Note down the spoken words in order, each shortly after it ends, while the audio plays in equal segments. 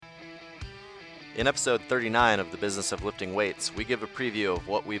In episode 39 of The Business of Lifting Weights, we give a preview of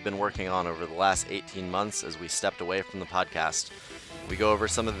what we've been working on over the last 18 months as we stepped away from the podcast. We go over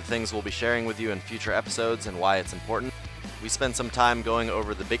some of the things we'll be sharing with you in future episodes and why it's important. We spend some time going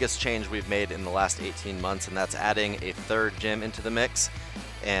over the biggest change we've made in the last 18 months, and that's adding a third gym into the mix,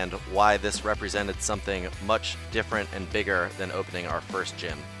 and why this represented something much different and bigger than opening our first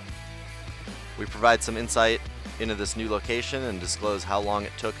gym. We provide some insight into this new location and disclose how long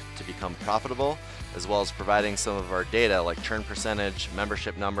it took to become profitable, as well as providing some of our data like churn percentage,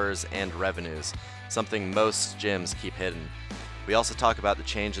 membership numbers, and revenues, something most gyms keep hidden. We also talk about the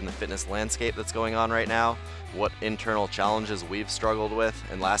change in the fitness landscape that's going on right now, what internal challenges we've struggled with,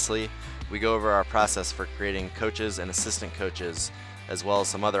 and lastly, we go over our process for creating coaches and assistant coaches, as well as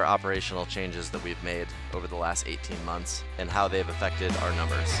some other operational changes that we've made over the last 18 months and how they've affected our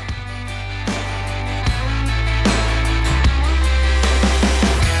numbers.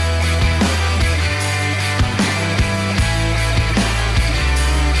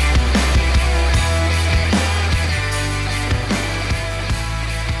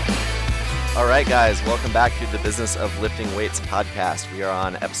 All right, guys, welcome back to the Business of Lifting Weights podcast. We are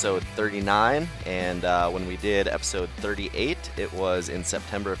on episode 39, and when we did episode 38, it was in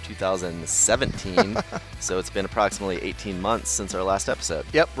September of 2017, so it's been approximately 18 months since our last episode.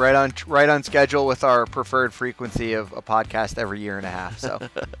 Yep, right on schedule with our preferred frequency of a podcast every year and a half. So,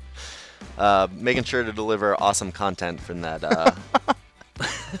 making sure to deliver awesome content from that.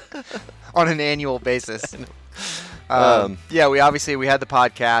 On an annual basis. Yeah, we had the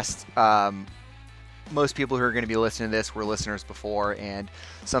podcast. Most people who are going to be listening to this were listeners before, and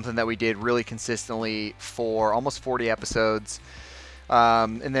something that we did really consistently for almost 40 episodes.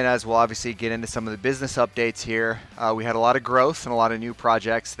 And then as we'll obviously get into some of the business updates here, we had a lot of growth and a lot of new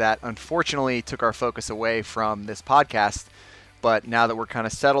projects that unfortunately took our focus away from this podcast. But now that we're kind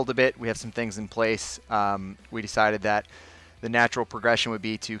of settled a bit, we have some things in place. We decided that the natural progression would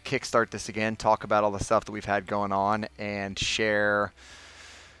be to kickstart this again, talk about all the stuff that we've had going on, and share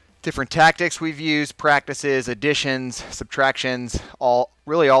different tactics we've used, practices, additions, subtractions, all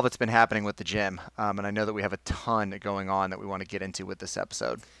that's been happening with the gym. And I know that we have a ton going on that we want to get into with this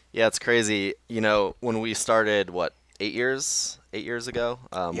episode. Yeah, it's crazy. You know, when we started, 8 years ago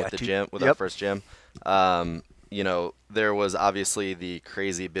with the gym, with our first gym, you know, there was obviously the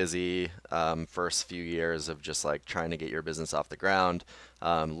crazy busy first few years of just like trying to get your business off the ground,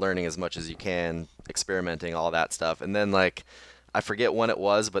 learning as much as you can, experimenting, all that stuff. And then I forget when it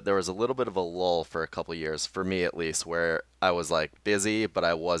was, but there was a little bit of a lull for a couple years, for me at least, where I was busy, but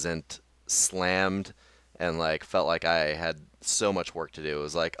I wasn't slammed and felt like I had so much work to do. It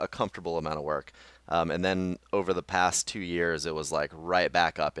was a comfortable amount of work. And then over the past 2 years, it was right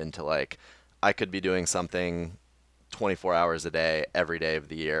back up into I could be doing something 24 hours a day, every day of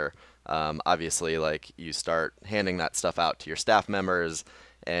the year. Obviously, you start handing that stuff out to your staff members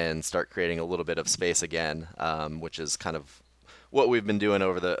and start creating a little bit of space again, which is kind of what we've been doing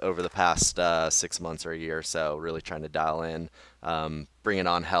over the past 6 months or a year or so, really trying to dial in, bringing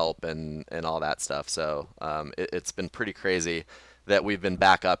on help and all that stuff. So it's been pretty crazy that we've been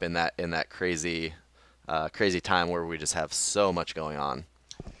back up in that crazy time where we just have so much going on.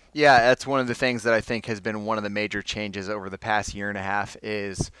 Yeah, that's one of the things that I think has been one of the major changes over the past year and a half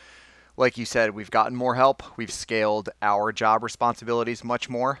is, like you said, we've gotten more help. We've scaled our job responsibilities much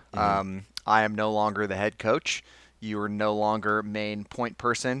more. Mm-hmm. I am no longer the head coach. You are no longer main point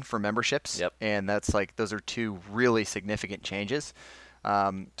person for memberships. Yep. And that's those are two really significant changes.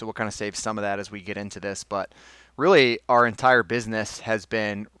 So we'll kind of save some of that as we get into this. But really, our entire business has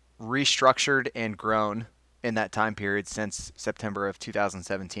been restructured and grown in that time period since September of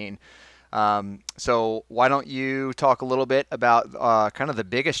 2017. So why don't you talk a little bit about kind of the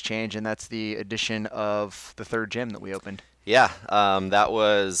biggest change, and that's the addition of the third gym that we opened. Yeah, that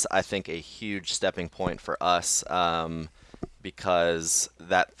was, I think, a huge stepping point for us because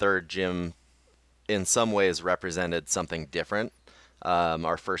that third gym in some ways represented something different.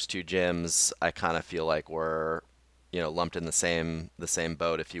 Our first two gyms, I kind of feel like were lumped in the same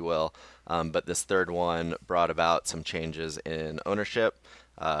boat, if you will. But this third one brought about some changes in ownership,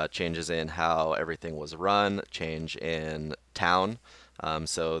 changes in how everything was run, change in town.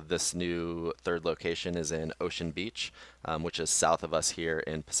 So this new third location is in Ocean Beach, which is south of us here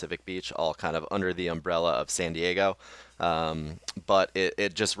in Pacific Beach, all kind of under the umbrella of San Diego. But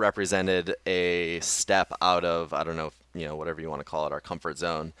it just represented a step out of, I don't know, whatever you want to call it, our comfort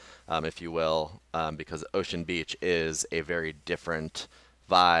zone, if you will, because Ocean Beach is a very different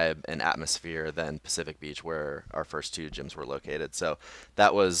vibe and atmosphere than Pacific Beach, where our first two gyms were located. So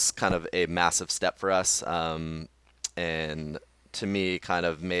that was kind of a massive step for us, and to me kind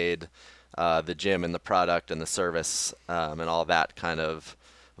of made the gym and the product and the service and all that kind of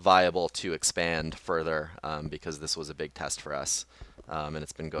viable to expand further because this was a big test for us. And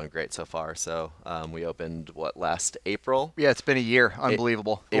it's been going great so far. So we opened, last April? Yeah, it's been a year.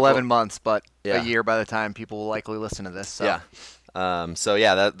 Unbelievable. April. 11 months, but Yeah. a year by the time people will likely listen to this. So. Yeah.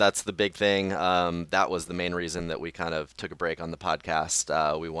 That's the big thing. That was the main reason that we kind of took a break on the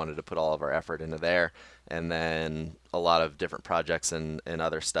podcast. We wanted to put all of our effort into there. And then a lot of different projects and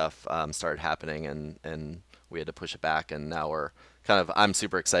other stuff started happening, and we had to push it back. And now I'm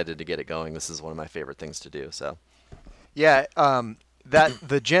super excited to get it going. This is one of my favorite things to do. So. Yeah.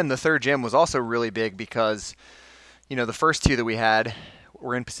 The third gym was also really big because, the first two that we had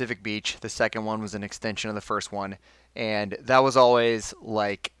were in Pacific Beach. The second one was an extension of the first one. And that was always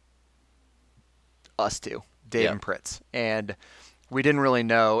like us two, Dave and Pritz. And we didn't really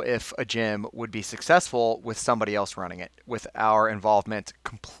know if a gym would be successful with somebody else running it, with our involvement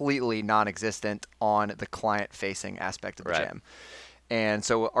completely non-existent on the client-facing aspect of the gym. And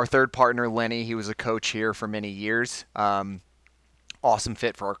so our third partner, Lenny, he was a coach here for many years. Awesome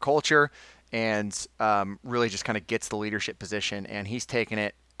fit for our culture, and really just kind of gets the leadership position. And he's taken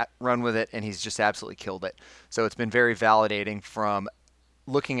it, run with it, and he's just absolutely killed it. So it's been very validating from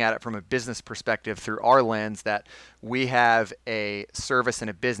looking at it from a business perspective through our lens that we have a service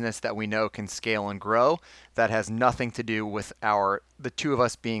and a business that we know can scale and grow that has nothing to do with the two of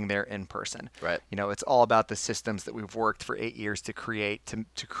us being there in person. Right. It's all about the systems that we've worked for 8 years to create,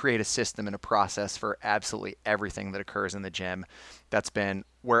 to create a system and a process for absolutely everything that occurs in the gym. That's been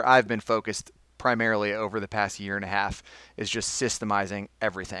where I've been focused primarily over the past year and a half, is just systemizing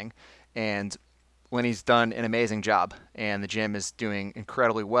everything. And Lenny's done an amazing job, and the gym is doing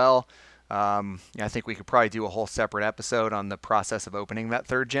incredibly well. I think we could probably do a whole separate episode on the process of opening that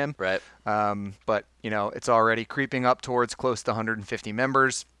third gym. Right. But, it's already creeping up towards close to 150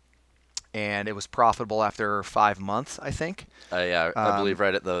 members, and it was profitable after 5 months, I think. I believe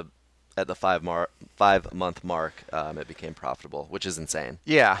right at the 5-month mark, it became profitable, which is insane.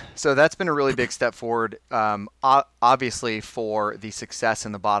 Yeah, so that's been a really big step forward, obviously for the success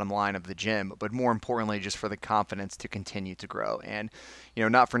and the bottom line of the gym, but more importantly, just for the confidence to continue to grow. And,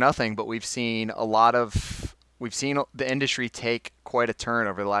 not for nothing, but we've seen the industry take quite a turn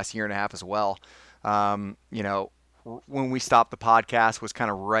over the last year and a half as well. When we stopped the podcast was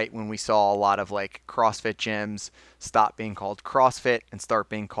kind of right when we saw a lot of like CrossFit gyms stop being called CrossFit and start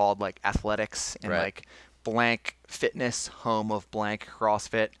being called like athletics and like blank fitness, home of blank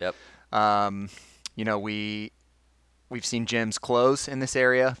CrossFit. Yep. We've seen gyms close in this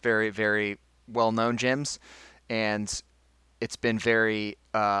area, very, very well-known gyms, and it's been very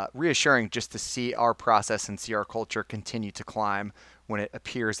reassuring just to see our process and see our culture continue to climb when it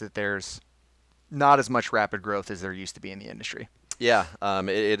appears that there's not as much rapid growth as there used to be in the industry. Yeah,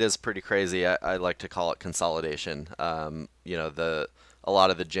 it is pretty crazy. I like to call it consolidation. A lot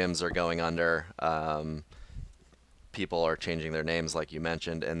of the gyms are going under. People are changing their names, like you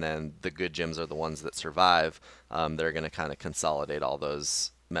mentioned, and then the good gyms are the ones that survive. They're going to kind of consolidate all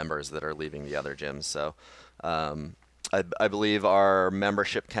those members that are leaving the other gyms. So I believe our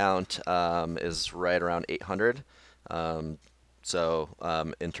membership count is right around 800.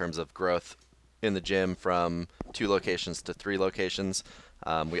 So in terms of growth in the gym from 2 locations to 3 locations.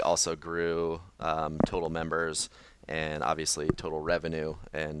 We also grew total members and obviously total revenue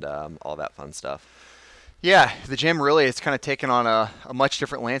and all that fun stuff. Yeah, the gym really has kind of taken on a much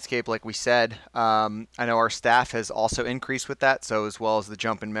different landscape, like we said. I know our staff has also increased with that, so as well as the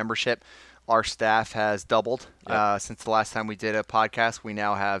jump in membership, our staff has doubled. Since the last time we did a podcast. We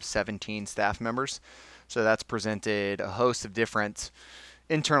now have 17 staff members. So that's presented a host of different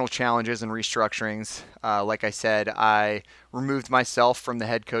internal challenges and restructurings. Like I said, I removed myself from the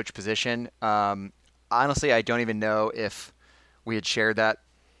head coach position. Honestly, I don't even know if we had shared that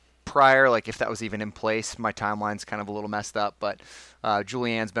prior, like if that was even in place. My timeline's kind of a little messed up, but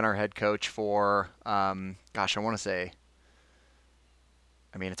Julianne's been our head coach for, I want to say,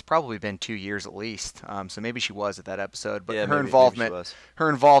 it's probably been 2 years at least. So maybe she was at that episode, but her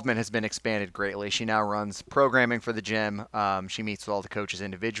involvement has been expanded greatly. She now runs programming for the gym. She meets with all the coaches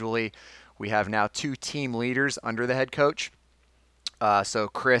individually. We have now 2 team leaders under the head coach. So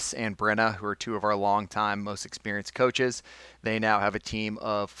Chris and Brenna, who are 2 of our longtime, most experienced coaches, they now have a team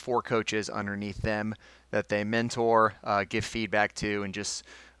of 4 coaches underneath them that they mentor, give feedback to, and just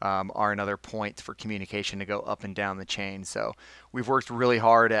are another point for communication to go up and down the chain. So we've worked really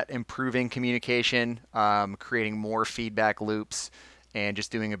hard at improving communication, creating more feedback loops, and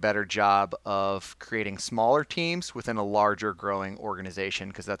just doing a better job of creating smaller teams within a larger growing organization,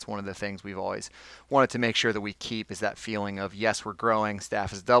 because that's one of the things we've always wanted to make sure that we keep is that feeling of, yes, we're growing,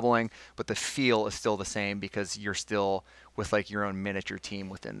 staff is doubling, but the feel is still the same because you're still with like your own miniature team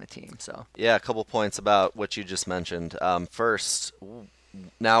within the team. So yeah, a couple points about what you just mentioned. First,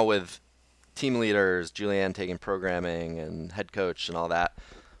 now with team leaders, Julianne taking programming and head coach and all that,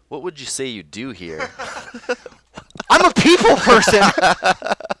 what would you say you do here? I'm a people person.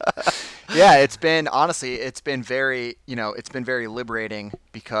 Yeah, it's been very, it's been very liberating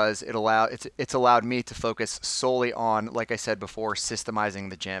because it's allowed me to focus solely on, like I said before, systemizing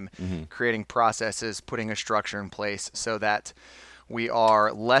the gym, creating processes, putting a structure in place so that we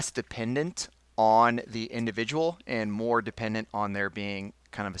are less dependent on the individual and more dependent on there being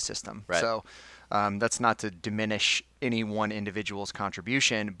kind of a system. Right. So that's not to diminish any one individual's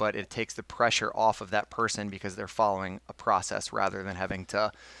contribution, but it takes the pressure off of that person because they're following a process rather than having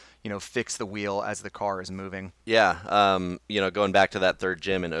to, fix the wheel as the car is moving. Yeah. Going back to that third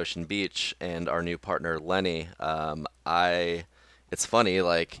gym in Ocean Beach and our new partner, Lenny, it's funny,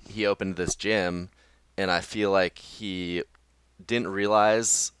 like he opened this gym and I feel like he didn't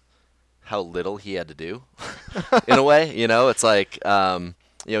realize how little he had to do in a way. It's like,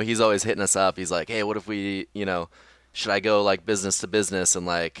 he's always hitting us up. He's like, hey, what if we, should I go like business to business and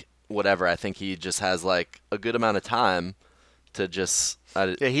like whatever. I think he just has like a good amount of time to just.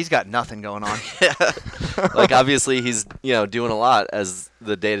 Yeah, he's got nothing going on. Yeah. Like obviously he's, doing a lot as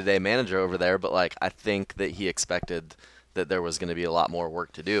the day-to-day manager over there, but like I think that he expected that there was going to be a lot more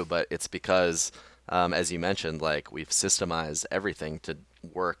work to do, but it's because as you mentioned, like we've systemized everything to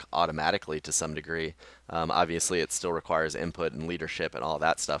work automatically to some degree. Obviously, it still requires input and leadership and all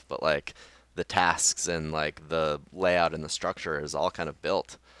that stuff, but like the tasks and like the layout and the structure is all kind of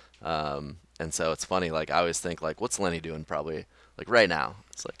built. And so it's funny. Like I always think, like, what's Lenny doing? Probably like right now.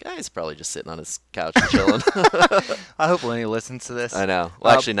 It's like he's probably just sitting on his couch and chilling. I hope Lenny listens to this. I know.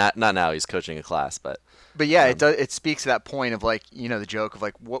 Well, actually, not now. He's coaching a class, but. But yeah, it speaks to that point of like, the joke of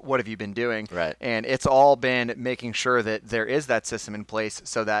like, what have you been doing? Right. And it's all been making sure that there is that system in place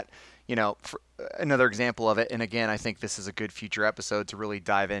so that, for another example of it, and again, I think this is a good future episode to really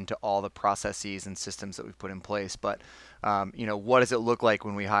dive into all the processes and systems that we've put in place. But, what does it look like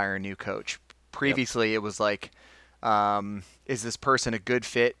when we hire a new coach? Previously, It was like, is this person a good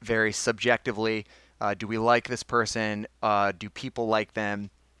fit very subjectively? Do we like this person? Do people like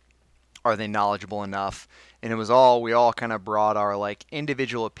them? Are they knowledgeable enough? And we all kind of brought our like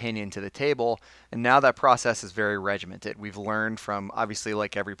individual opinion to the table. And now that process is very regimented. We've learned from, obviously,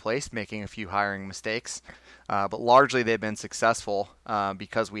 like every place, making a few hiring mistakes. But largely they've been successful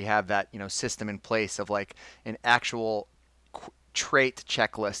because we have that, system in place of like an actual trait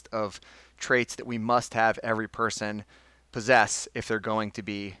checklist of traits that we must have every person possess if they're going to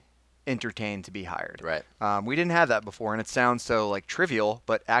be entertained to be hired. Right. We didn't have that before, and it sounds so like trivial,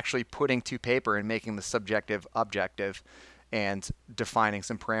 but actually putting to paper and making the subjective objective and defining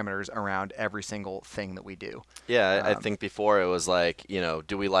some parameters around every single thing that we do. Yeah, I think before it was like,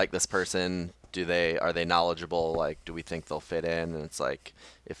 do we like this person? Are they knowledgeable? Like, do we think they'll fit in? And it's like,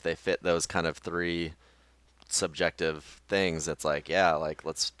 if they fit those kind of three subjective things, it's like, yeah, like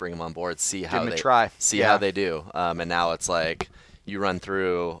let's bring them on board, see how they do. And now it's like you run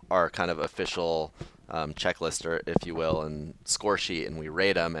through our kind of official checklist, or if you will, and score sheet, and we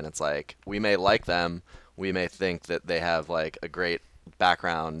rate them, and it's like we may like them, we may think that they have like a great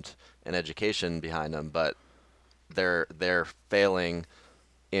background and education behind them, but they're failing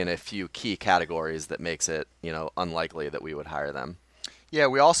in a few key categories that makes it unlikely that we would hire them. Yeah,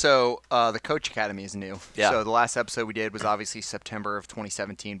 we also, the Coach Academy is new. Yeah. So the last episode we did was obviously September of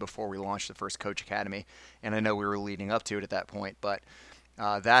 2017 before we launched the first Coach Academy. And I know we were leading up to it at that point, but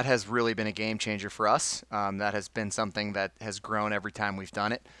that has really been a game changer for us. That has been something that has grown every time we've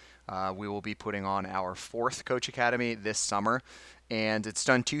done it. We will be putting on our fourth Coach Academy this summer. And it's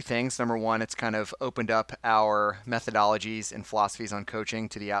done two things. Number one, it's kind of opened up our methodologies and philosophies on coaching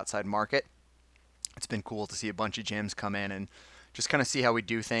to the outside market. It's been cool to see a bunch of gyms come in and just kind of see how we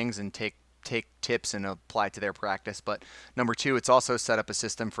do things and take tips and apply to their practice. But number two, it's also set up a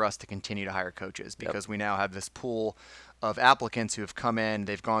system for us to continue to hire coaches because we now have this pool of applicants who have come in.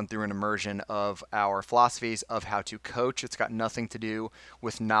 They've gone through an immersion of our philosophies of how to coach. It's got nothing to do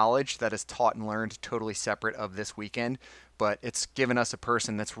with knowledge that is taught and learned totally separate of this weekend, but it's given us a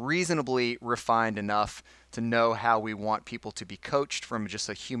person that's reasonably refined enough to know how we want people to be coached from just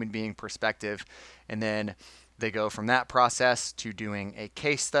a human being perspective. And then they go from that process to doing a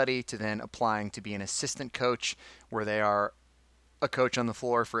case study to then applying to be an assistant coach, where they are a coach on the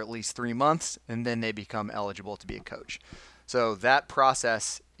floor for at least 3 months, and then they become eligible to be a coach. So that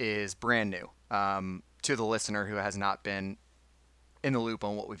process is brand new to the listener who has not been in the loop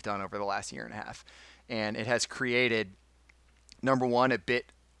on what we've done over the last year and a half. And it has created, number one, a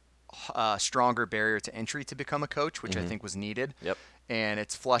bit stronger barrier to entry to become a coach, which I think was needed. Yep. And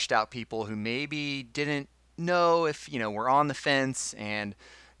it's flushed out people who maybe didn't know if, were on the fence and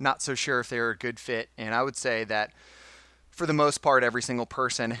not so sure if they were a good fit. And I would say that for the most part, every single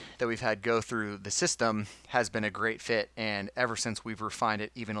person that we've had go through the system has been a great fit. And ever since we've refined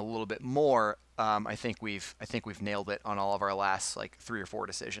it even a little bit more, I think we've nailed it on all of our last like 3 or 4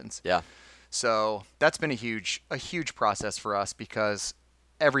 decisions. Yeah. So that's been a huge process for us, because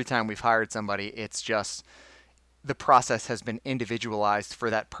every time we've hired somebody, it's just the process has been individualized for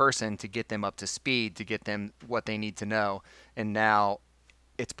that person to get them up to speed, to get them what they need to know. And now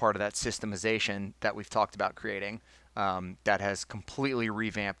it's part of that systemization that we've talked about creating, that has completely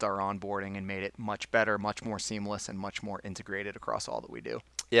revamped our onboarding and made it much better, much more seamless, and much more integrated across all that we do.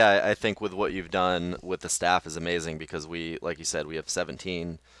 Yeah, I think with what you've done with the staff is amazing, because we, like you said, we have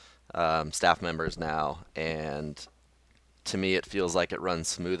 17 staff members now, and to me it feels like it runs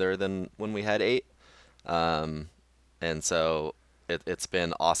smoother than when we had 8. And so it's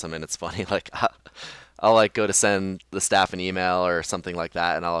been awesome, and it's funny, like I'll like go to send the staff an email or something like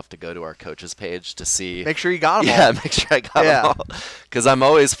that, and I'll have to go to our coaches page to see. Make sure you got them all. Yeah, make sure I got them all. Because I'm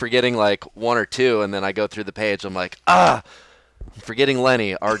always forgetting like 1 or 2, and then I go through the page, I'm like, I'm forgetting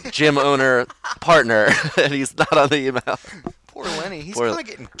Lenny, our gym owner partner, and he's not on the email. Poor Lenny. He's kind of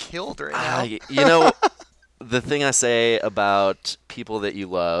getting killed right now. The thing I say about people that you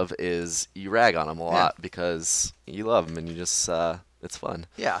love is you rag on them a lot because you love them, and you just it's fun.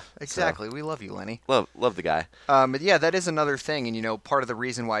 Yeah, exactly. So, we love you, Lenny. Love the guy. But yeah, that is another thing, and part of the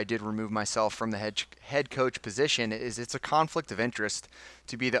reason why I did remove myself from the head coach position is it's a conflict of interest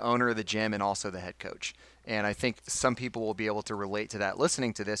to be the owner of the gym and also the head coach. And I think some people will be able to relate to that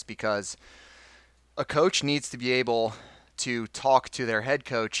listening to this, because a coach needs to be able to talk to their head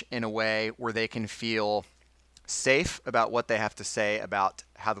coach in a way where they can feel safe about what they have to say about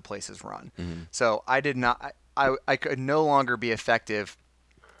how the place is run. Mm-hmm. So I could no longer be effective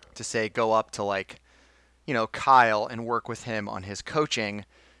to say go up to Kyle and work with him on his coaching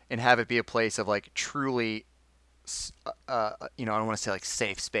and have it be a place of truly I don't want to say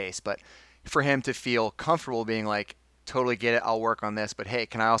safe space, but for him to feel comfortable being totally get it, I'll work on this, but hey,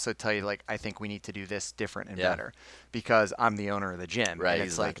 can I also tell you I think we need to do this different and better, because I'm the owner of the gym. Right. And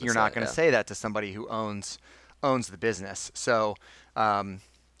it's you're not going to say that to somebody who owns the business. So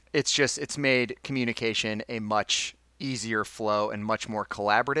it's made communication a much easier flow and much more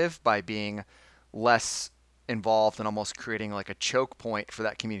collaborative by being less involved and almost creating a choke point for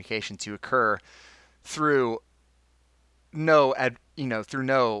that communication to occur through no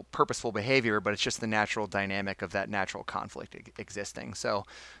purposeful behavior, but it's just the natural dynamic of that natural conflict existing. So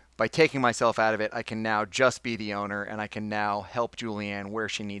by taking myself out of it, I can now just be the owner, and I can now help Julianne where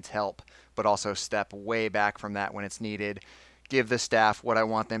she needs help, but also step way back from that when it's needed, give the staff what I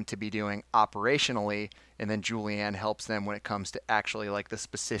want them to be doing operationally, and then Julianne helps them when it comes to actually the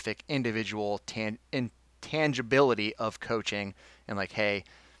specific individual intangibility of coaching, and hey,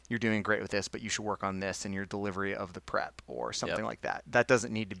 you're doing great with this, but you should work on this in your delivery of the prep or something like that. That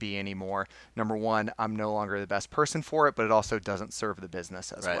doesn't need to be anymore. Number one, I'm no longer the best person for it, but it also doesn't serve the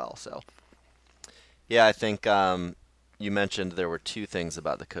business as well. So, yeah, I think you mentioned there were 2 things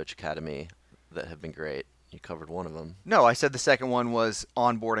about the Coach Academy that have been great. You covered one of them. No, I said the second one was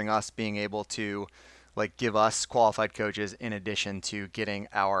onboarding us, being able to give us qualified coaches in addition to getting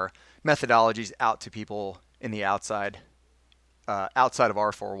our methodologies out to people in the outside of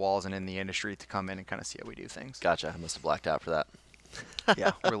our 4 walls and in the industry to come in and kind of see how we do things. Gotcha. I must have blacked out for that.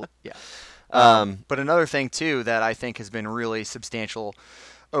 Yeah. But another thing too that I think has been really substantial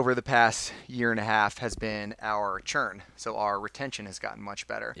over the past year and a half has been our churn. So our retention has gotten much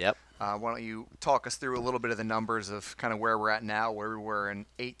better. Yep. Why don't you talk us through a little bit of the numbers of kind of where we're at now, where we were in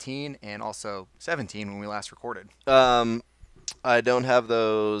 18 and also 17 when we last recorded? I don't have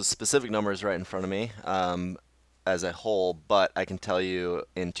those specific numbers right in front of me as a whole, but I can tell you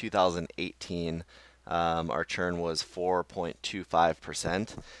in 2018, our churn was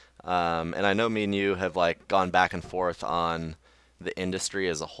 4.25%. And I know me and you have gone back and forth on the industry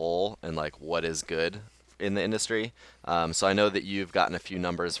as a whole and what is good in the industry. So I know that you've gotten a few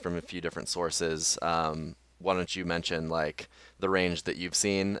numbers from a few different sources. Why don't you mention the range that you've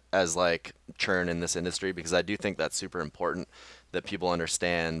seen as churn in this industry? Because I do think that's super important that people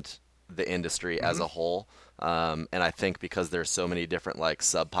understand the industry as a whole. And I think because there's so many different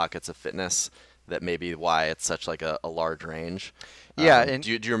sub pockets of fitness, that may be why it's such like a large range. Yeah.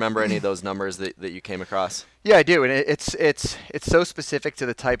 Do you remember any of those numbers that you came across? Yeah, I do, and it's so specific to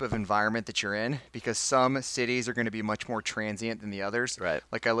the type of environment that you're in, because some cities are going to be much more transient than the others. Right.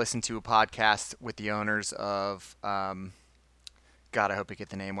 Like I listened to a podcast with the owners of, God, I hope I get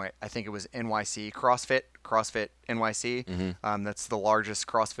the name right. I think it was NYC CrossFit NYC. Mm-hmm. That's the largest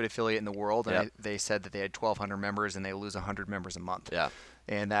CrossFit affiliate in the world, and Yep. they said that they had 1,200 members and they lose 100 members a month. Yeah.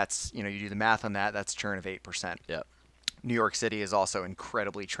 And that's, you do the math on that. That's churn of 8%. Yep. New York City is also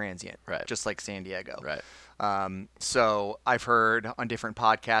incredibly transient, Right. just like San Diego. Right. So I've heard on different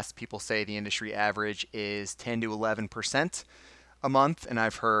podcasts people say the industry average is 10 to 11% a month, and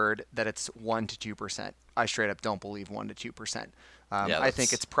I've heard that it's 1 to 2%. I straight up don't believe 1 to 2%. I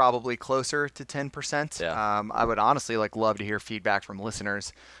think it's probably closer to 10%. Yeah. I would honestly love to hear feedback from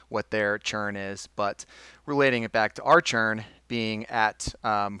listeners what their churn is, but relating it back to our churn being at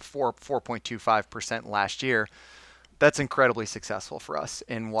 4.25% last year, that's incredibly successful for us,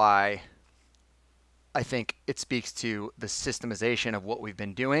 and why I think it speaks to the systemization of what we've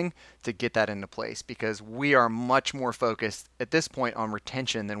been doing to get that into place, because we are much more focused at this point on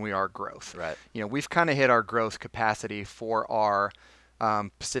retention than we are growth. Right. We've kind of hit our growth capacity for our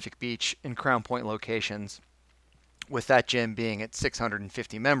Pacific Beach and Crown Point locations. With that gym being at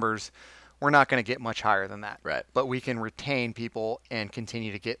 650 members, we're not going to get much higher than that. Right. But we can retain people and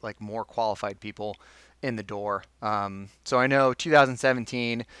continue to get more qualified people in the door. So I know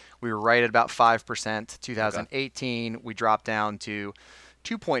 2017 we were right at about 5%. 2018 we dropped down to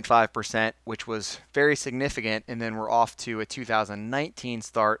 2.5%, which was very significant, and then we're off to a 2019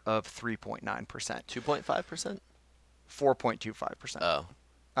 start of 3.9%. 2.5%? 4.25%. Oh.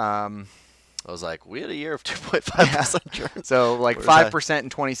 I was like, we had a year of 2.5% churn. So 5% in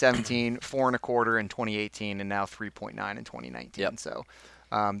 2017, 4.25% in 2018, and now 3.9% in 2019. Yep. So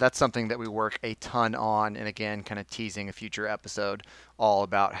that's something that we work a ton on, and again, kind of teasing a future episode all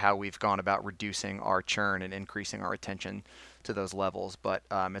about how we've gone about reducing our churn and increasing our attention to those levels. But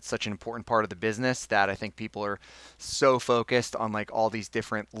it's such an important part of the business that I think people are so focused on all these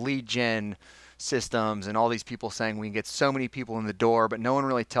different lead gen systems and all these people saying we can get so many people in the door, but no one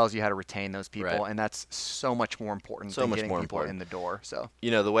really tells you how to retain those people. Right. And that's so much more important than getting people in the door. So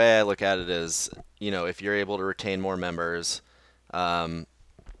the way I look at it is, if you're able to retain more members, you're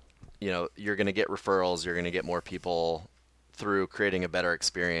going to get referrals, you're going to get more people through creating a better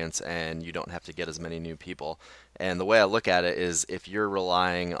experience, and you don't have to get as many new people. And the way I look at it is, if you're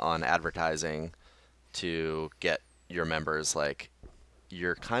relying on advertising to get your members,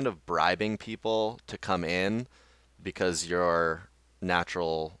 you're kind of bribing people to come in because your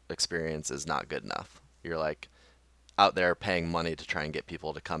natural experience is not good enough. You're out there paying money to try and get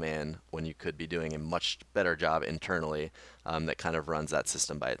people to come in when you could be doing a much better job internally that kind of runs that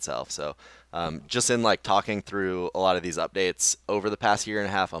system by itself. So just in talking through a lot of these updates over the past year and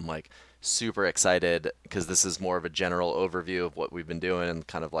a half, I'm super excited, because this is more of a general overview of what we've been doing and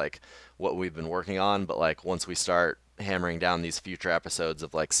kind of what we've been working on. But once we start hammering down these future episodes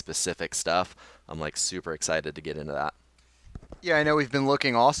of specific stuff, I'm super excited to get into that. Yeah, I know we've been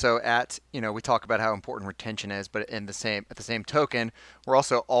looking also at, we talk about how important retention is, but at the same token, we're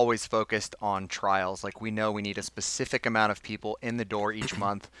also always focused on trials. We know we need a specific amount of people in the door each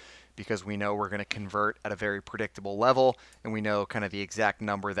month, because we know we're going to convert at a very predictable level, and we know kind of the exact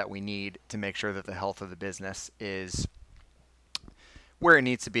number that we need to make sure that the health of the business is where it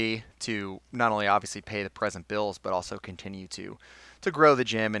needs to be to not only obviously pay the present bills, but also continue to grow the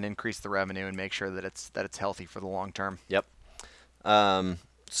gym and increase the revenue and make sure that it's healthy for the long term. Yep.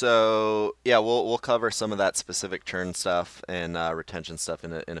 So yeah, we'll cover some of that specific churn stuff and retention stuff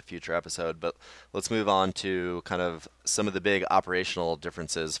in a future episode. But let's move on to kind of some of the big operational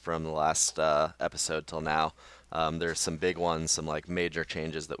differences from the last episode till now. There's some big ones, some major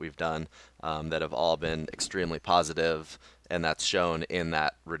changes that we've done that have all been extremely positive, and that's shown in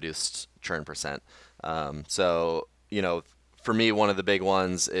that reduced churn percent. So for me, one of the big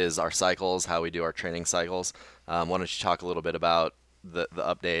ones is our cycles, how we do our training cycles. Why don't you talk a little bit about the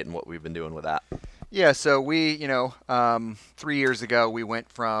update and what we've been doing with that? Yeah, so we, 3 years ago, we went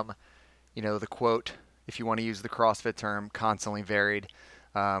from, the quote, if you want to use the CrossFit term, constantly varied.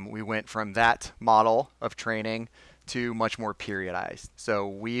 We went from that model of training to much more periodized. So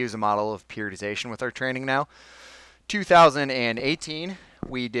we use a model of periodization with our training now. 2017,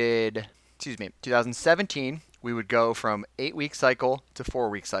 we would go from 8-week cycle to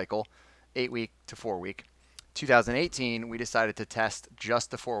 4-week cycle, 8-week to 4-week. 2018, we decided to test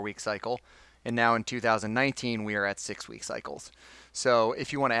just the 4-week cycle, and now in 2019, we are at 6-week cycles. So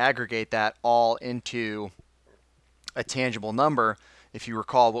if you want to aggregate that all into a tangible number, If you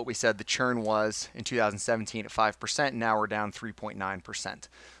recall what we said the churn was in 2017 at 5%, now we're down 3.9%.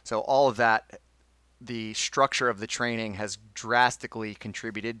 So all of that, the structure of the training has drastically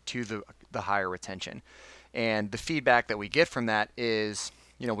contributed to the higher retention. And the feedback that we get from that is,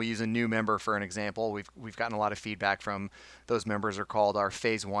 we use a new member for an example. We've gotten a lot of feedback from those members are called our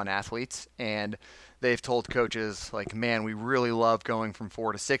phase 1 athletes, and they've told coaches like, man, we really love going from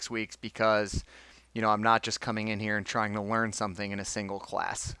 4 to 6 weeks because I'm not just coming in here and trying to learn something in a single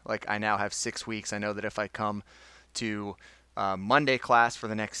class. Like, I now have 6 weeks. I know that if I come to Monday class for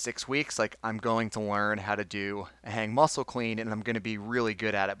the next 6 weeks, like, I'm going to learn how to do a hang muscle clean, and I'm going to be really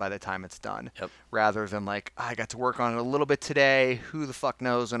good at it by the time it's done. Yep. Rather than like, I got to work on it a little bit today. Who the fuck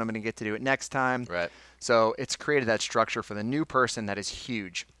knows when I'm going to get to do it next time? Right. So it's created that structure for the new person that is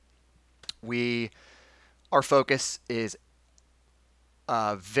huge. Our focus is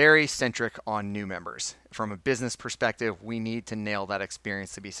very centric on new members. From a business perspective, we need to nail that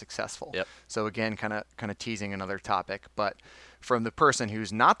experience to be successful. Yep. So again, kind of teasing another topic, but from the person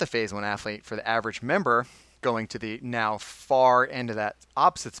who's not the phase 1 athlete, for the average member, going to the now far end of that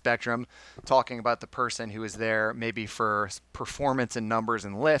opposite spectrum, talking about the person who is there maybe for performance and numbers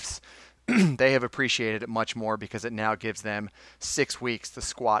and lifts, they have appreciated it much more because it now gives them 6 weeks to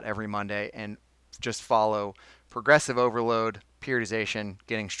squat every Monday and just follow progressive overload, periodization,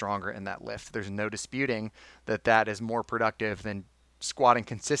 getting stronger in that lift. There's no disputing that is more productive than squatting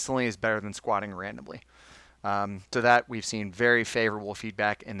consistently is better than squatting randomly. So that we've seen very favorable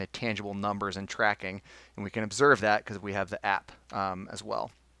feedback in the tangible numbers and tracking, and we can observe that because we have the app as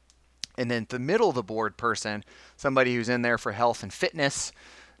well. And then the middle of the board person, somebody who's in there for health and fitness,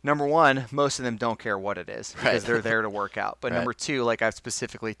 number one, most of them don't care what it is because they're there to work out. But number two, like, I've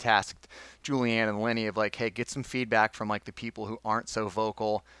specifically tasked Julianne and Lenny of like, hey, get some feedback from like the people who aren't so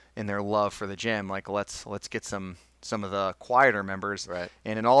vocal in their love for the gym. Like, let's get some of the quieter members. Right.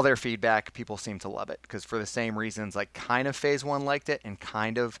 And in all their feedback, people seem to love it because for the same reasons, like kind of phase 1 liked it and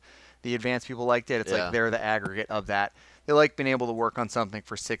kind of the advanced people liked it. It's like they're the aggregate of that. They like being able to work on something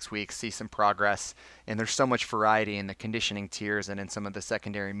for 6 weeks, see some progress, and there's so much variety in the conditioning tiers and in some of the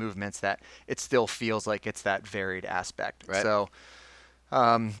secondary movements that it still feels like it's that varied aspect. Right. So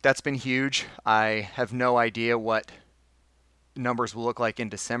that's been huge. I have no idea what numbers will look like in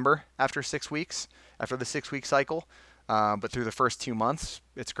December after 6 weeks, after the 6-week cycle. But through the first 2 months,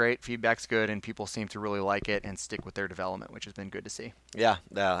 it's great. Feedback's good, and people seem to really like it and stick with their development, which has been good to see. Yeah.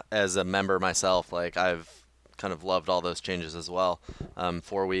 As a member myself, like, I've kind of loved all those changes as well.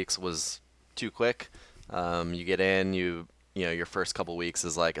 4 weeks was too quick. You get in, your first couple weeks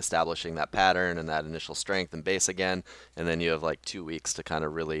is like establishing that pattern and that initial strength and base again, and then you have like 2 weeks to kind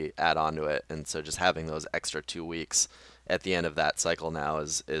of really add on to it. And so just having those extra 2 weeks at the end of that cycle now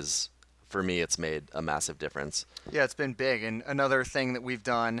is for me, it's made a massive difference. Yeah, it's been big. And another thing that we've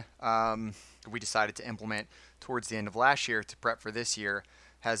done, we decided to implement towards the end of last year to prep for this year,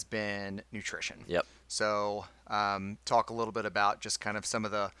 has been nutrition. Yep. So talk a little bit about just kind of some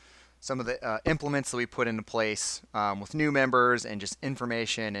of the implements that we put into place with new members and just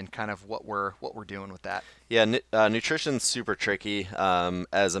information and kind of what we're doing with that. Yeah, nutrition's super tricky.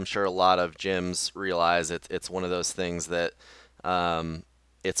 As I'm sure a lot of gyms realize, it's one of those things that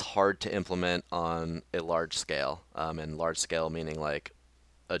it's hard to implement on a large scale, and large scale meaning like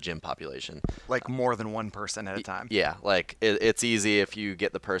a gym population. Like more than one person at a time. Yeah, like it's easy if you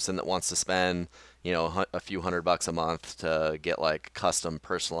get the person that wants to spend, a few $100 a month to get like custom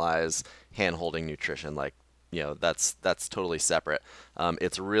personalized hand-holding nutrition. Like, that's totally separate.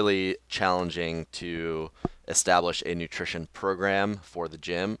 It's really challenging to establish a nutrition program for the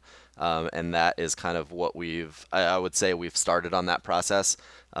gym. And that is kind of what I would say we've started on that process.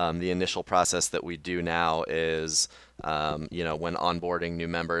 The initial process that we do now is, when onboarding new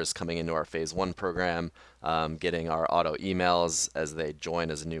members coming into our phase 1 program, getting our auto emails as they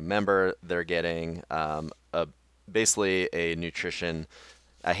join as a new member, they're getting basically a nutrition,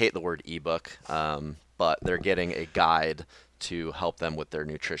 I hate the word ebook, but they're getting a guide to help them with their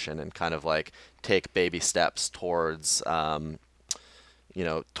nutrition and kind of like take baby steps towards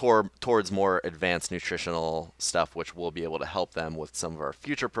towards more advanced nutritional stuff, which will be able to help them with some of our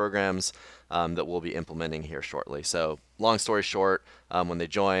future programs that we'll be implementing here shortly. So long story short, when they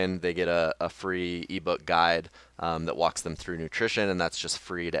join, they get a free ebook guide that walks them through nutrition, and that's just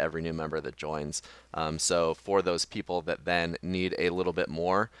free to every new member that joins. So for those people that then need a little bit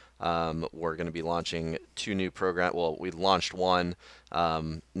more, we're going to be launching 2 new programs. Well, we launched one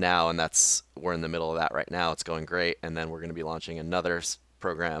now, and we're in the middle of that right now. It's going great. And then we're going to be launching another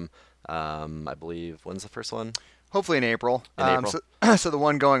program, I believe. When's the first one? Hopefully in April. So the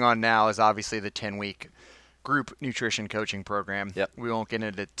one going on now is obviously the 10-week group nutrition coaching program. Yep. We won't get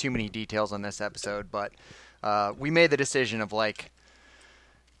into too many details on this episode, but we made the decision of like,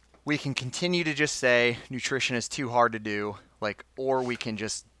 we can continue to just say nutrition is too hard to do, like, or we can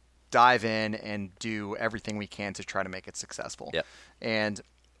just dive in and do everything we can to try to make it successful. Yep. And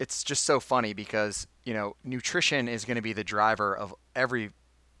it's just so funny because, nutrition is going to be the driver of every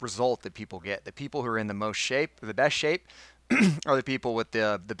result that people get. The people who are in the most shape, the best shape, are the people with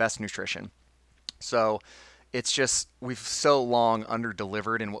the best nutrition. So it's just, we've so long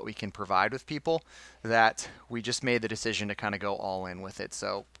under-delivered in what we can provide with people that we just made the decision to kind of go all in with it.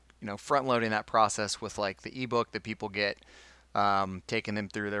 So, front-loading that process with like the ebook that people get, taking them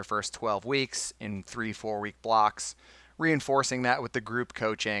through their first 12 weeks in 3-4 week blocks, reinforcing that with the group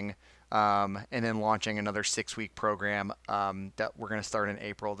coaching, and then launching another 6-week program that we're going to start in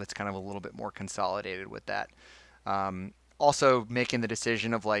April that's kind of a little bit more consolidated with that. Also making the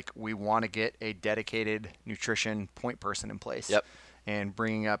decision of like, we want to get a dedicated nutrition point person in place. Yep. And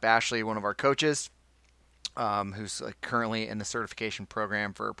bringing up Ashley, one of our coaches, who's like currently in the certification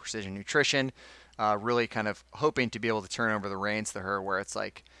program for precision nutrition, really kind of hoping to be able to turn over the reins to her where it's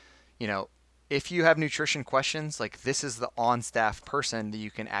like, if you have nutrition questions, like this is the on-staff person that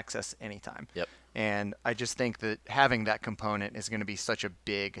you can access anytime. Yep. And I just think that having that component is going to be such a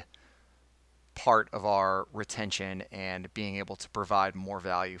big part of our retention and being able to provide more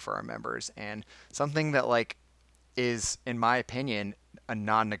value for our members, and something that like is, in my opinion, a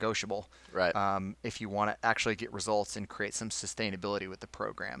non-negotiable. Right. If you want to actually get results and create some sustainability with the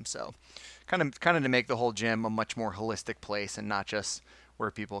program. So kind of to make the whole gym a much more holistic place and not just where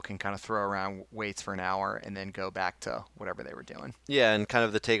people can kind of throw around weights for an hour and then go back to whatever they were doing. Yeah, and kind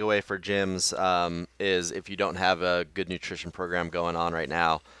of the takeaway for gyms is if you don't have a good nutrition program going on right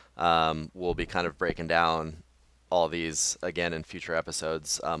now, we'll be kind of breaking down all these again in future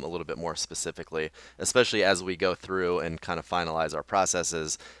episodes a little bit more specifically, especially as we go through and kind of finalize our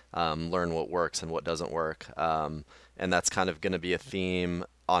processes, learn what works and what doesn't work. And that's kind of going to be a theme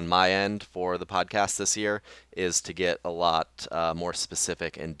on my end for the podcast this year, is to get a lot more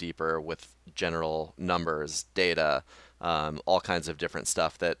specific and deeper with general numbers, data, all kinds of different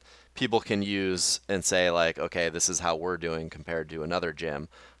stuff that people can use and say like, okay, this is how we're doing compared to another gym,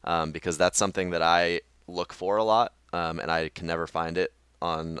 because that's something that I look for a lot, and I can never find it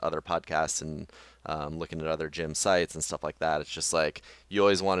on other podcasts and looking at other gym sites and stuff like that. It's just like, you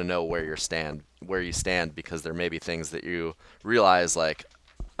always want to know where you stand, because there may be things that you realize like,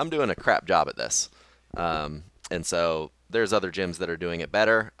 I'm doing a crap job at this. And so there's other gyms that are doing it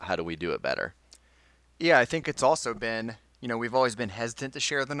better. How do we do it better? Yeah, I think it's also been, we've always been hesitant to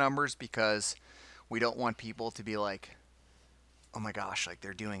share the numbers because we don't want people to be like, oh my gosh, like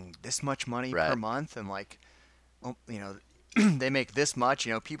they're doing this much money per month. And like, well, they make this much.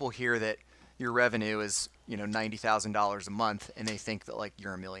 People hear that your revenue is, $90,000 a month, and they think that like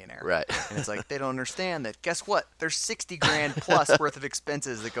you're a millionaire. Right. And it's like, they don't understand that. Guess what? There's 60 grand plus worth of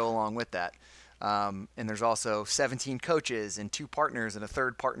expenses that go along with that. And there's also 17 coaches and 2 partners and a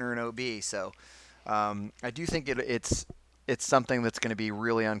third partner in OB. So I do think it's something that's going to be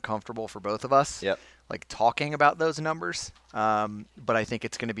really uncomfortable for both of us. Yep. Like talking about those numbers. But I think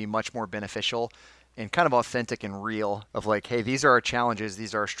it's going to be much more beneficial and kind of authentic and real of like, hey, these are our challenges.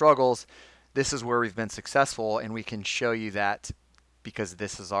 These are our struggles. This is where we've been successful, and we can show you that because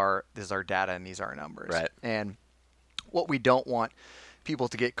this is our data and these are our numbers. Right. And what we don't want people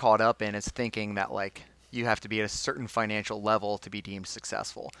to get caught up in is thinking that like you have to be at a certain financial level to be deemed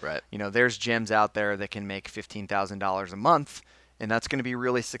successful. Right. There's gyms out there that can make $15,000 a month, and that's going to be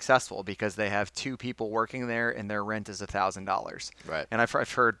really successful because they have 2 people working there and their rent is $1,000. Right. And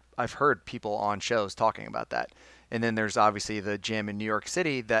I've heard people on shows talking about that. And then there's obviously the gym in New York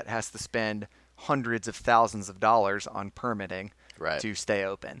City that has to spend hundreds of thousands of dollars on permitting to stay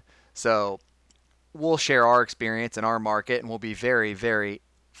open. So we'll share our experience in our market, and we'll be very, very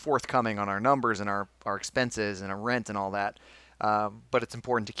forthcoming on our numbers and our expenses and our rent and all that. But it's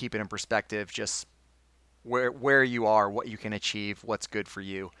important to keep it in perspective, just where you are, what you can achieve, what's good for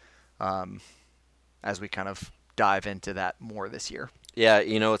you, as we kind of dive into that more this year. Yeah,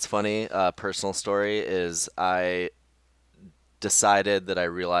 what's funny, personal story is I decided that I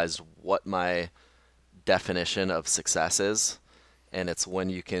realized what my definition of success is, and it's when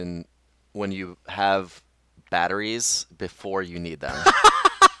you have batteries before you need them.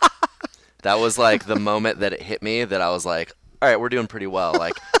 That was like the moment that it hit me that I was like, all right, we're doing pretty well.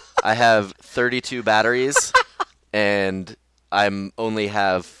 Like I have 32 batteries and I'm only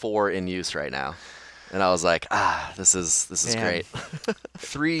have 4 in use right now. And I was like, this is great.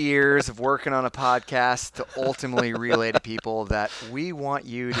 3 years of working on a podcast to ultimately relay to people that we want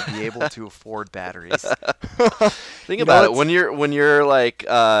you to be able to afford batteries. Think about it. When you're like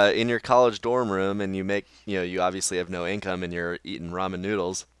in your college dorm room and you obviously have no income and you're eating ramen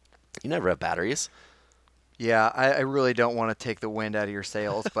noodles, you never have batteries. Yeah, I really don't want to take the wind out of your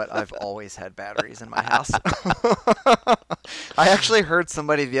sails, but I've always had batteries in my house. I actually heard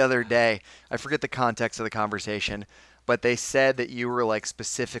somebody the other day, I forget the context of the conversation, but they said that you were like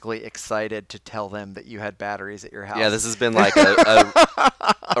specifically excited to tell them that you had batteries at your house. Yeah, this has been like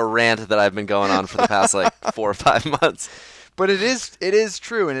a rant that I've been going on for the past like 4 or 5 months. But it is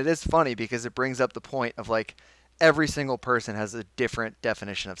true, and it is funny because it brings up the point of like every single person has a different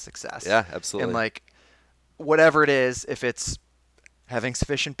definition of success. Yeah, absolutely. And like whatever it is, if it's having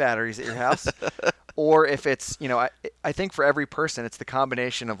sufficient batteries at your house, or if it's, I think for every person, it's the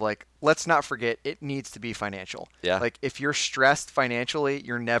combination of like, let's not forget, it needs to be financial. Yeah. Like if you're stressed financially,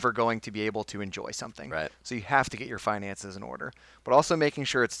 you're never going to be able to enjoy something. Right. So you have to get your finances in order, but also making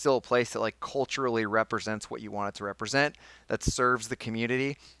sure it's still a place that like culturally represents what you want it to represent, that serves the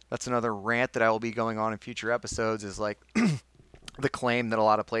community. That's another rant that I will be going on in future episodes is like the claim that a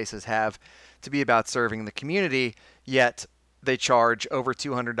lot of places have to be about serving the community, yet they charge over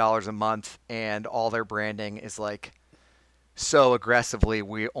 $200 a month and all their branding is like so aggressively,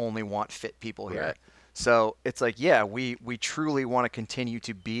 we only want fit people here. Right. So it's like, yeah, we truly want to continue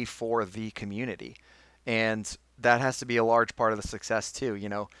to be for the community. And that has to be a large part of the success too.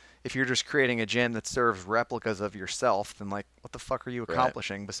 If you're just creating a gym that serves replicas of yourself, then like, what the fuck are you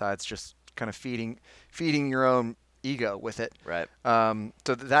accomplishing besides just kind of feeding your own ego with it? Right.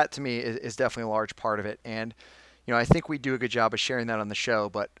 So that to me is definitely a large part of it. And, I think we do a good job of sharing that on the show,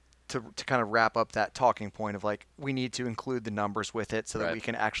 but to kind of wrap up that talking point of like, we need to include the numbers with it so that we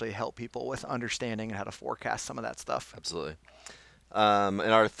can actually help people with understanding and how to forecast some of that stuff. Absolutely. And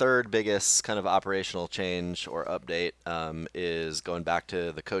our third biggest kind of operational change or update is going back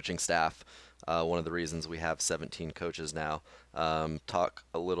to the coaching staff. One of the reasons we have 17 coaches now. Talk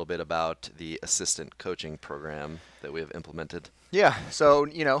a little bit about the assistant coaching program that we have implemented. Yeah, so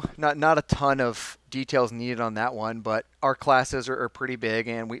not a ton of details needed on that one, but our classes are pretty big,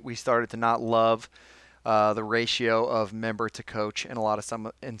 and we started to not love the ratio of member to coach in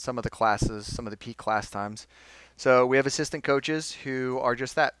some of the classes, some of the peak class times. So we have assistant coaches who are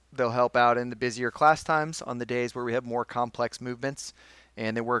just that. They'll help out in the busier class times on the days where we have more complex movements,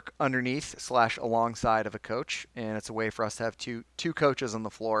 and they work underneath / alongside of a coach, and it's a way for us to have two coaches on the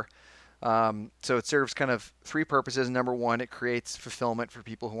floor. So it serves kind of 3 purposes. Number 1, it creates fulfillment for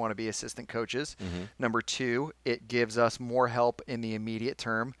people who want to be assistant coaches. Mm-hmm. Number 2, it gives us more help in the immediate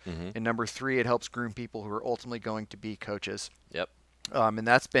term. Mm-hmm. And number 3, it helps groom people who are ultimately going to be coaches. Yep. And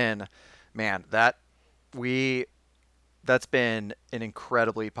that's been, that's been an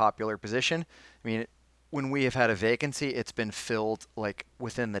incredibly popular position. I mean, when we have had a vacancy, it's been filled like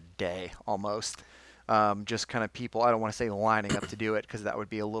within the day almost. Just kind of people, I don't want to say lining up to do it because that would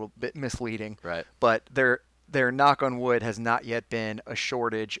be a little bit misleading. Right. But there, knock on wood, has not yet been a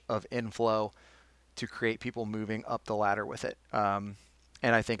shortage of inflow to create people moving up the ladder with it. And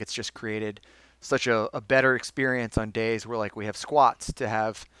I think it's just created such a better experience on days where like we have squats to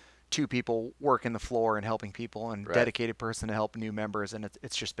have 2 people working the floor and helping people and dedicated person to help new members. And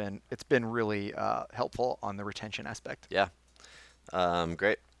it's been really helpful on the retention aspect. Yeah.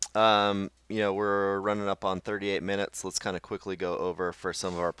 Great. We're running up on 38 minutes. Let's kind of quickly go over for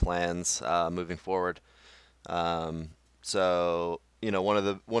some of our plans moving forward. So, one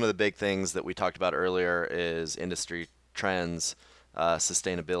of the big things that we talked about earlier is industry trends,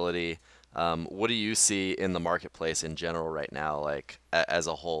 sustainability. What do you see in the marketplace in general right now, like as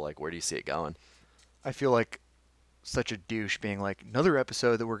a whole? Like, where do you see it going? I feel like such a douche being like, another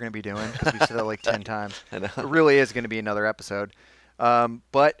episode that we're going to be doing, because we said that like 10 times. I know. It really is going to be another episode.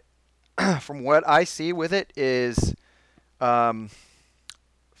 But from what I see with it is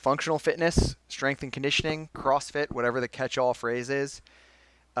functional fitness, strength and conditioning, CrossFit, whatever the catch-all phrase is.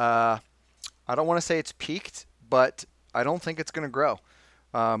 I don't want to say it's peaked, but I don't think it's going to grow.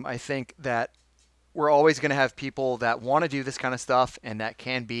 I think that we're always going to have people that want to do this kind of stuff and that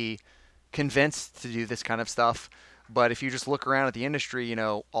can be convinced to do this kind of stuff. But if you just look around at the industry,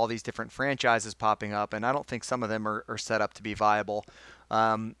 all these different franchises popping up, and I don't think some of them are set up to be viable.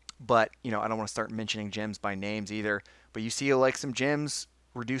 But, I don't want to start mentioning gyms by names either. But you see like some gyms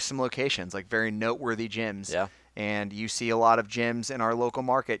reduce some locations, like very noteworthy gyms. Yeah. And you see a lot of gyms in our local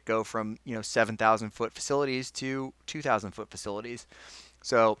market go from, 7,000-foot facilities to 2,000-foot facilities.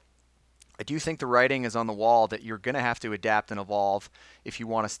 So I do think the writing is on the wall that you're going to have to adapt and evolve if you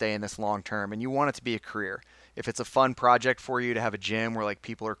want to stay in this long term and you want it to be a career. If it's a fun project for you to have a gym where like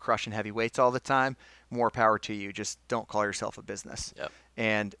people are crushing heavy weights all the time, more power to you. Just don't call yourself a business. Yep.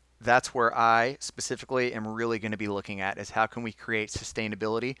 And that's where I specifically am really going to be looking at is how can we create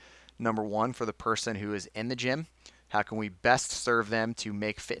sustainability, number one, for the person who is in the gym. How can we best serve them to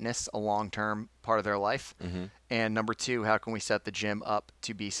make fitness a long-term part of their life? Mm-hmm. And number two, how can we set the gym up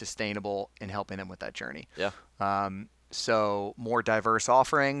to be sustainable in helping them with that journey? Yeah. So more diverse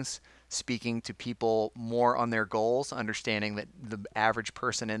offerings, speaking to people more on their goals, understanding that the average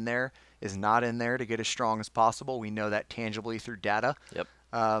person in there is not in there to get as strong as possible. We know that tangibly through data. Yep.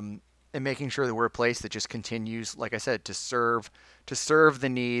 And making sure that we're a place that just continues, like I said, to serve the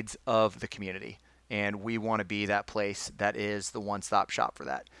needs of the community. And we want to be that place that is the one-stop shop for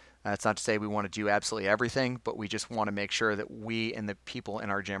that. That's not to say we want to do absolutely everything, but we just want to make sure that we and the people in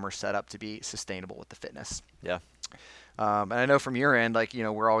our gym are set up to be sustainable with the fitness. Yeah. And I know from your end, like,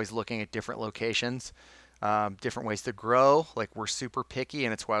 we're always looking at different locations, different ways to grow. Like, we're super picky,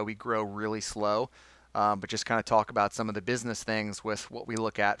 and it's why we grow really slow. But just kind of talk about some of the business things with what we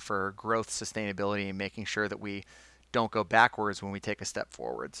look at for growth, sustainability, and making sure that we don't go backwards when we take a step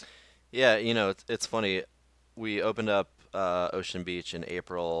forwards. Yeah, it's funny. We opened up Ocean Beach in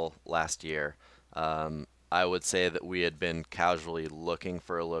April last year. I would say that we had been casually looking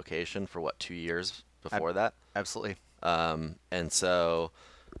for a location for 2 years before that. Absolutely. And so,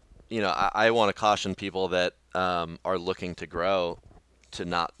 I want to caution people that are looking to grow to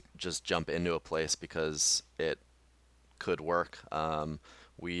not just jump into a place because it could work.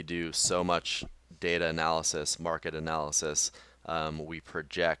 We do so much data analysis, market analysis. We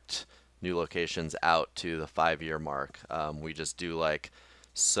project new locations out to the 5-year mark. We just do like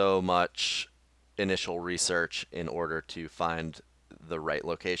so much initial research in order to find the right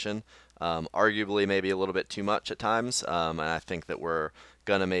location. Arguably maybe a little bit too much at times. And I think that we're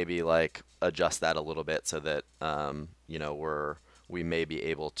gonna maybe like adjust that a little bit so that we may be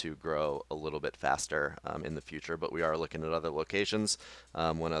able to grow a little bit faster in the future, but we are looking at other locations.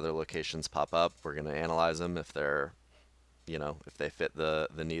 When other locations pop up, we're going to analyze them. If they're, if they fit the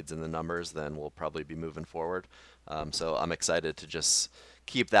needs and the numbers, then we'll probably be moving forward. So I'm excited to just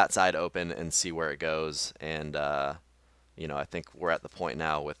keep that side open and see where it goes. And, I think we're at the point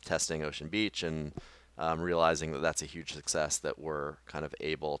now with testing Ocean Beach and realizing that that's a huge success that we're kind of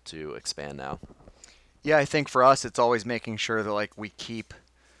able to expand now. Yeah, I think for us, it's always making sure that like we keep,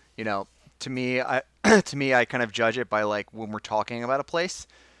 to me, I kind of judge it by like when we're talking about a place,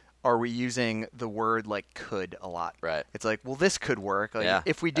 are we using the word like could a lot? Right. It's like, well, this could work. Like, yeah,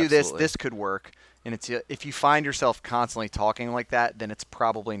 if we do absolutely. this could work. And if you find yourself constantly talking like that, then it's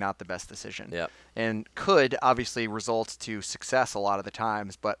probably not the best decision. Yeah. And could obviously results to success a lot of the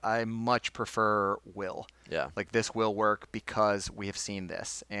times, but I much prefer will. Yeah. Like this will work because we have seen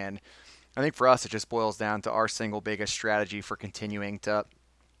this. And I think for us, it just boils down to our single biggest strategy for continuing to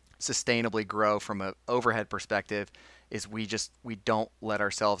sustainably grow from an overhead perspective is we don't let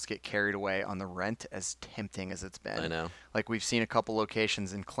ourselves get carried away on the rent, as tempting as it's been. I know. Like we've seen a couple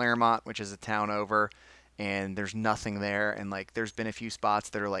locations in Claremont, which is a town over, and there's nothing there. And like there's been a few spots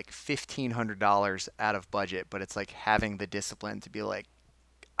that are like $1,500 out of budget, but it's like having the discipline to be like,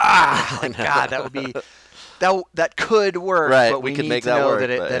 like God, that would be that could work, right. But we could need make to that know work,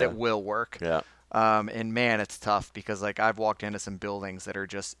 that it will work. Yeah. And man, it's tough because like I've walked into some buildings that are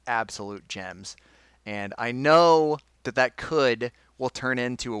just absolute gems, and I know that will turn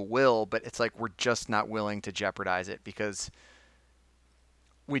into a will, but it's like we're just not willing to jeopardize it because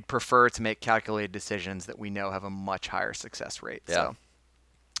we'd prefer to make calculated decisions that we know have a much higher success rate. Yeah. So,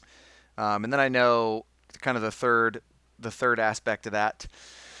 and then I know kind of the third aspect of that.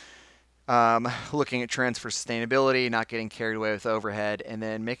 Looking at trends for sustainability, not getting carried away with overhead, and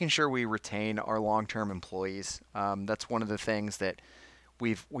then making sure we retain our long-term employees. That's one of the things that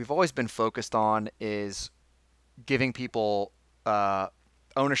we've always been focused on is giving people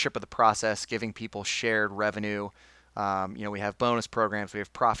ownership of the process, giving people shared revenue. We have bonus programs, we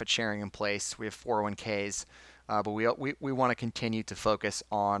have profit sharing in place, we have 401ks, but we want to continue to focus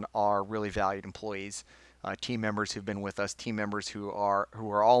on our really valued employees. Team members who've been with us, team members who are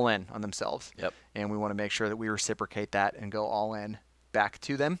all in on themselves. Yep. And we want to make sure that we reciprocate that and go all in back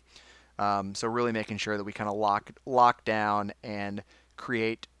to them. So really making sure that we kind of lock down and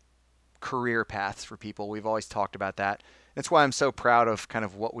create career paths for people. We've always talked about that. That's why I'm so proud of kind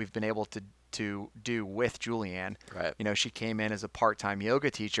of what we've been able to do with Julianne. Right. She came in as a part-time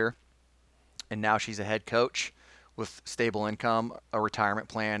yoga teacher, and now she's a head coach. with stable income, a retirement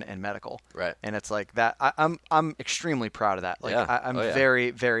plan, and medical. Right. And it's like that. I'm extremely proud of that. Like I'm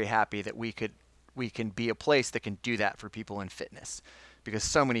very, very happy that we can be a place that can do that for people in fitness, because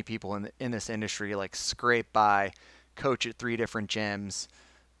so many people in this industry like scrape by, coach at 3 different gyms,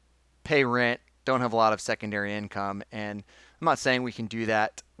 pay rent, don't have a lot of secondary income. And I'm not saying we can do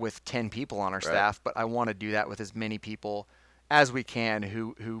that with 10 people on our staff, but I want to do that with as many people as we can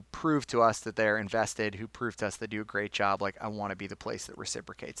who prove to us that they're invested, who prove to us they do a great job. Like, I want to be the place that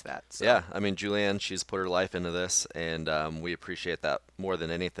reciprocates that. So. Yeah, I mean, Julianne, she's put her life into this, and we appreciate that more than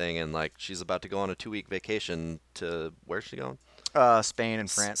anything. And like, she's about to go on a 2-week vacation to, where's she going? Spain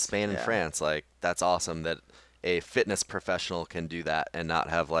and France. Spain and France. Like, that's awesome that a fitness professional can do that and not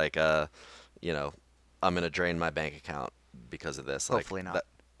have like a, I'm going to drain my bank account because of this. Hopefully not.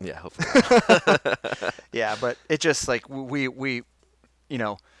 Yeah, hopefully not. Yeah, but it just like we in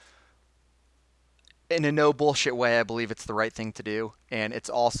a no bullshit way, I believe it's the right thing to do, and it's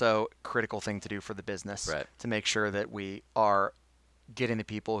also a critical thing to do for the business to make sure that we are getting the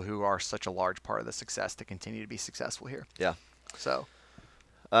people who are such a large part of the success to continue to be successful here. Yeah. So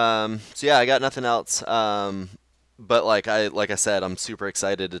yeah, I got nothing else. But like I said, I'm super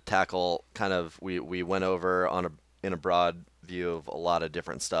excited to tackle kind of, we went over in a broad view of a lot of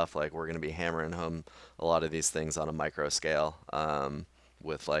different stuff. Like, we're going to be hammering home a lot of these things on a micro scale,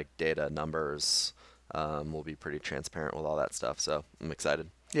 with like data, numbers. We'll be pretty transparent with all that stuff. So I'm excited.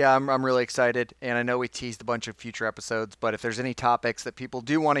 Yeah, I'm really excited, and I know we teased a bunch of future episodes, but if there's any topics that people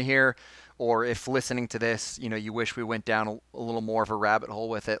do want to hear, or if listening to this, you wish we went down a little more of a rabbit hole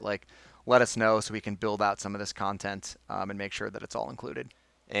with it, like, let us know so we can build out some of this content and make sure that it's all included.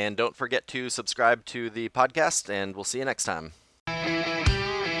 And don't forget to subscribe to the podcast, and we'll see you next time.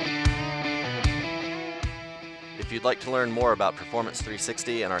 If you'd like to learn more about Performance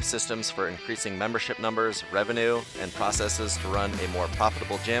 360 and our systems for increasing membership numbers, revenue, and processes to run a more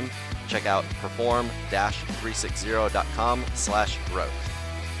profitable gym, check out perform-360.com/growth.